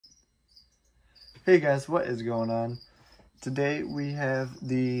Hey guys, what is going on? Today we have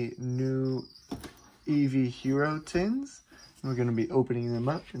the new Eevee Hero tins. We're going to be opening them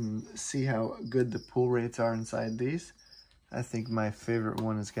up and see how good the pull rates are inside these. I think my favorite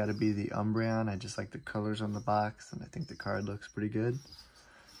one has got to be the Umbreon. I just like the colors on the box and I think the card looks pretty good.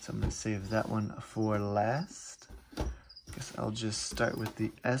 So I'm going to save that one for last. Guess I'll just start with the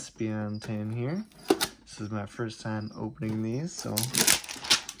Espeon tin here. This is my first time opening these, so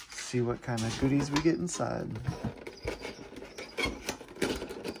see what kind of goodies we get inside.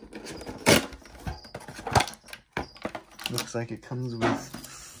 Looks like it comes with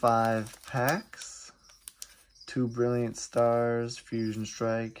 5 packs, 2 Brilliant Stars, Fusion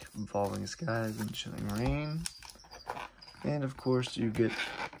Strike, Evolving Skies, and Chilling Rain. And of course you get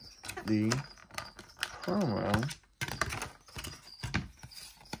the promo.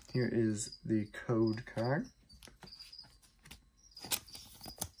 Here is the code card.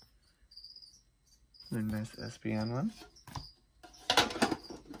 Very nice Espeon one.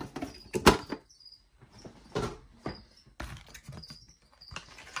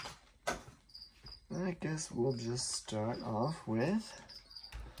 I guess we'll just start off with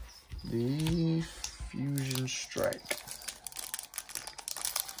the Fusion Strike.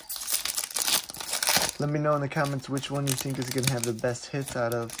 Let me know in the comments which one you think is going to have the best hits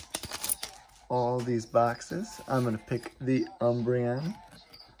out of all these boxes. I'm going to pick the Umbreon.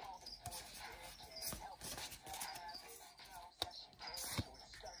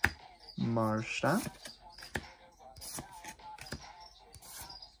 Marsha,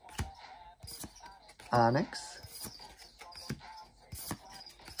 Onyx,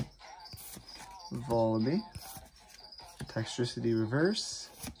 Volby, Textricity Reverse,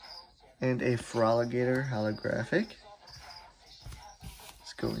 and a Froligator holographic.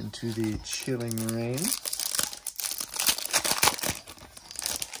 Let's go into the Chilling Rain.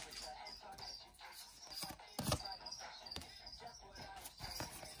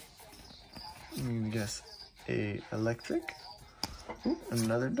 I'm gonna guess a electric. Ooh,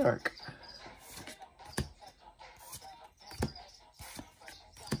 another dark.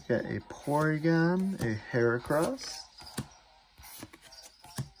 Got a Porygon, a Heracross.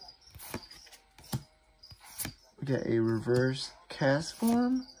 We got a reverse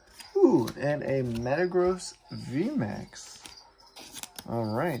Castform. Ooh, and a Metagross VMAX.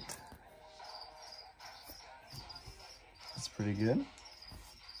 Alright. That's pretty good.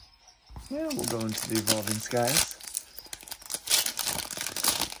 Yeah, we'll go into the Evolving Skies.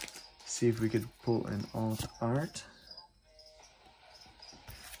 See if we could pull an alt art.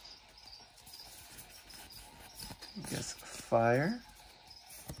 I guess fire.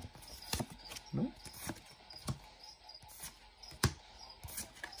 Nope.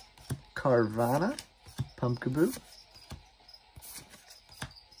 Carvana, Pumpkaboo,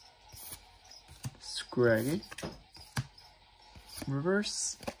 Scraggy,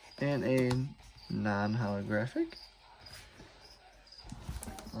 reverse, and a non-holographic.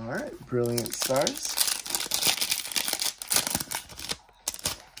 Alright, Brilliant Stars.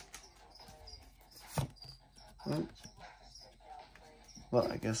 Oh.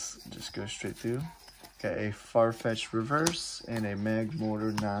 Well, I guess just go straight through. Got a Farfetch Reverse and a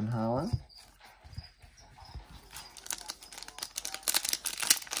Magmortar non-holo.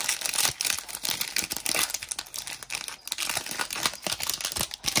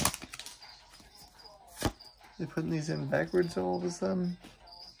 They're putting these in backwards all of a sudden.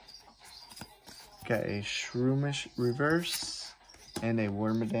 Got a Shroomish Reverse and a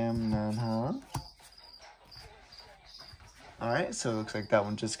Wormadam non-holo. Alright, so it looks like that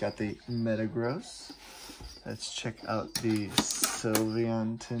one just got the Metagross. Let's check out the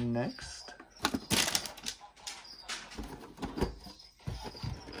Sylveon tin next.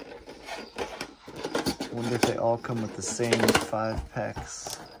 Wonder if they all come with the same 5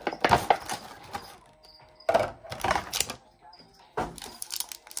 packs.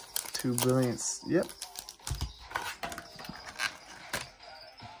 Two Brilliants, yep.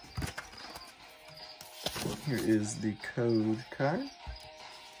 Here is the code card.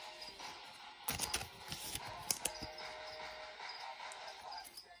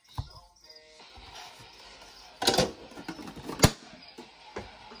 I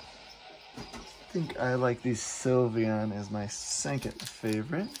think I like the Sylveon as my second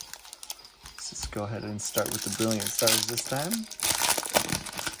favorite. Let's just go ahead and start with the Brilliant Stars this time.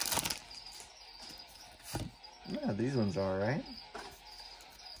 Yeah, these ones are alright.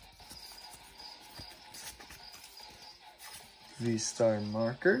 V-Star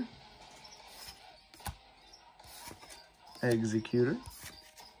Marker, Executor,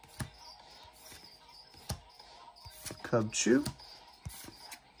 Cubchoo,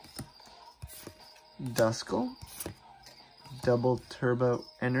 Duskull, Double Turbo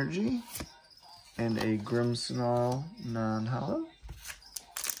Energy, and a Grimmsnarl non-hollow.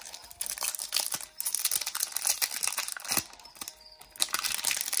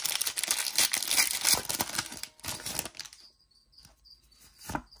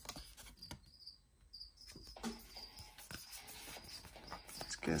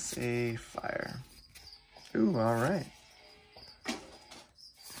 Let's guess a fire. Ooh, alright.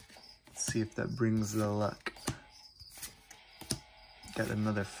 Let's see if that brings the luck. Got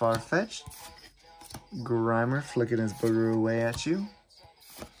another Farfetch'd. Grimer flicking his booger away at you.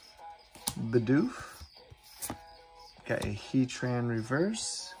 Bidoof. Got a Heatran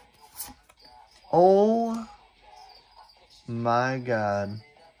reverse. Oh my god.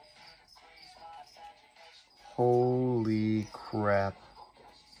 Holy crap.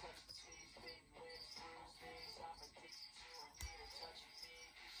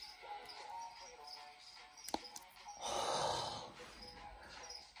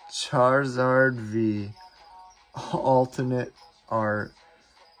 Charizard V, alternate art,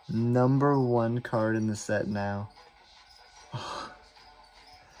 #1 card in the set now.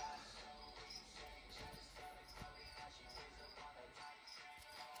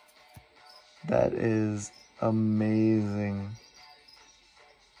 That is amazing.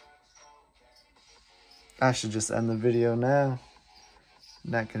 I should just end the video now.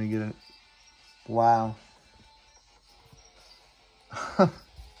 Not gonna get it. Wow.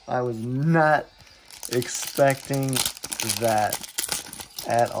 I was not expecting that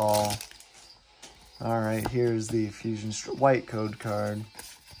at all. Alright, here's the Fusion White code card.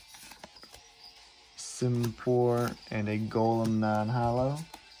 Simpor and a Golem non-hollow.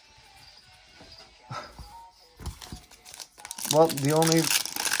 Well, the only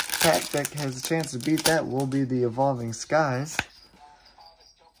pack that has a chance to beat that will be the Evolving Skies.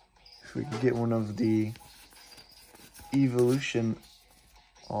 If we can get one of the Evolution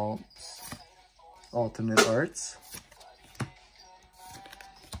alternate arts.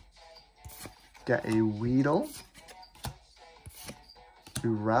 Got a Weedle,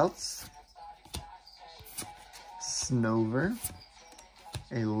 2 Routes, Snover,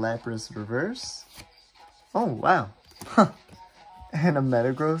 a Lapras reverse. Oh wow. And a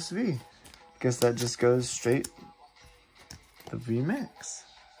Metagross V. Guess that just goes straight the VMAX.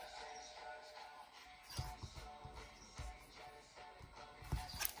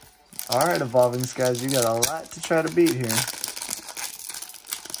 Alright, Evolving Skies, you got a lot to try to beat here.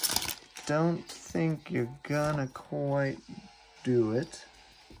 Don't think you're gonna quite do it.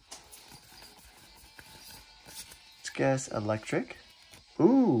 Let's guess Electric.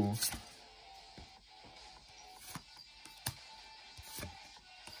 Ooh.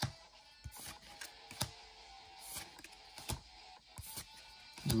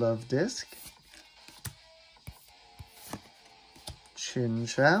 Love Disc.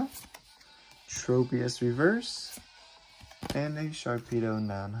 Chinchou. Tropius reverse, and a Sharpedo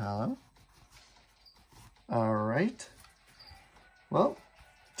non-hollow. Alright. Well,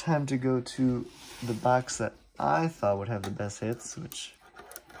 time to go to the box that I thought would have the best hits, which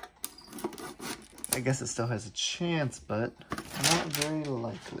I guess it still has a chance, but not very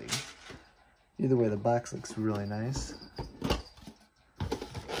likely. Either way, the box looks really nice.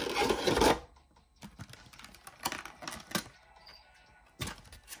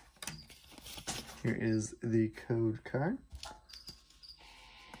 Here is the code card.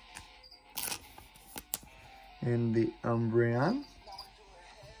 And the Umbreon.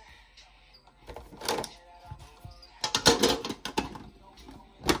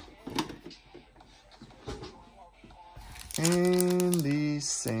 And the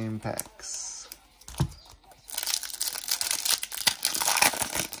same packs.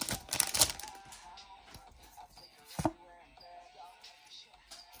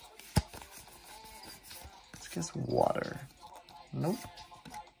 Guess water. Nope.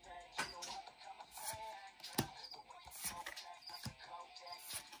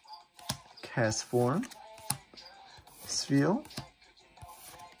 Castform, Spheal,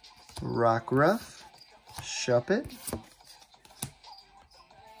 Rockruff, Shuppet,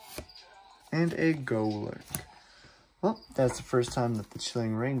 and a Golurk. Well, that's the first time that the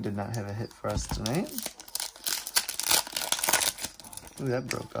Chilling Ring did not have a hit for us tonight. Ooh, that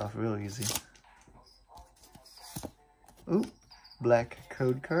broke off real easy. Ooh, black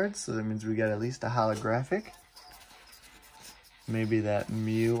code card, so that means we got at least a holographic. Maybe that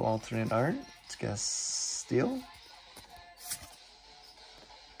Mew alternate art. Let's guess Steel.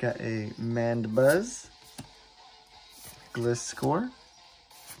 Got a Mandbuzz, Gliscor,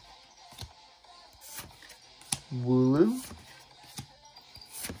 Wooloo,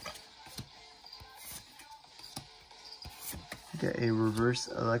 Get a reverse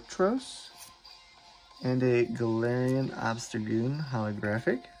Electros. And a Galarian Obstagoon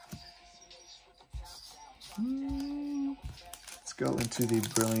holographic. Let's go into the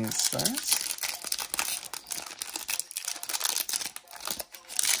Brilliant Stars.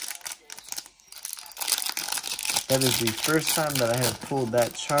 That is the first time that I have pulled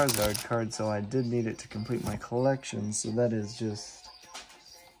that Charizard card, so I did need it to complete my collection, so that is just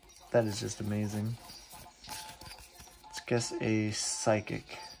amazing. Let's guess a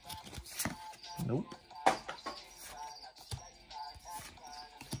Psychic. Nope.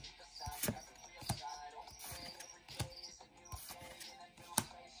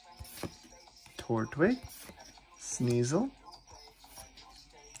 Tortwig, Sneasel,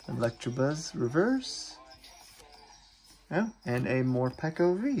 Electabuzz reverse, oh, and a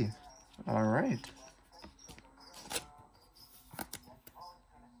Morpeko V. All right.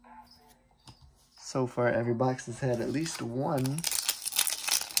 So far, every box has had at least one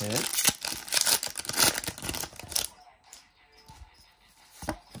hit.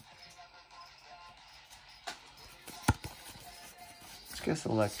 Let's guess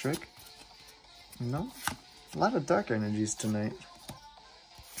electric. No, a lot of dark energies tonight.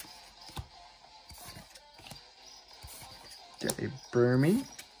 Get a Burmy,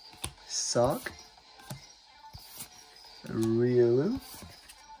 Sock, Riolu,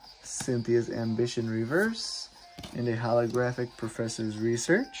 Cynthia's Ambition Reverse, and a holographic Professor's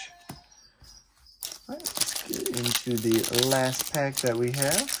Research. All right, let's get into the last pack that we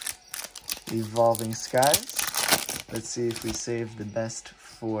have, Evolving Skies. Let's see if we save the best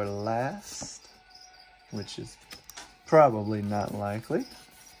for last, which is probably not likely.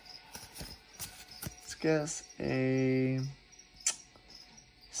 Let's guess a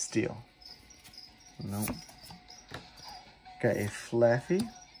Steel. Nope. Got a Flaffy,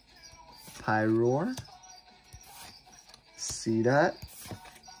 Pyroar, Seedot,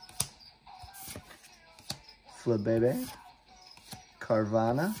 Flabebe,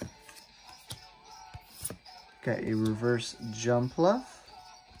 Carvana. Got a reverse Jumpluff,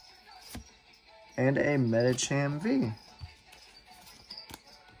 and a Medicham V.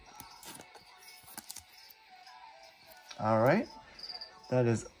 Alright, that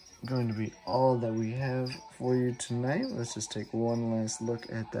is going to be all that we have for you tonight. Let's just take one last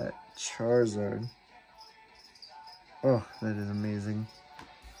look at that Charizard. Oh, that is amazing.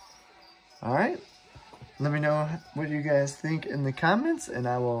 Alright, let me know what you guys think in the comments, and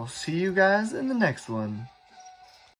I will see you guys in the next one.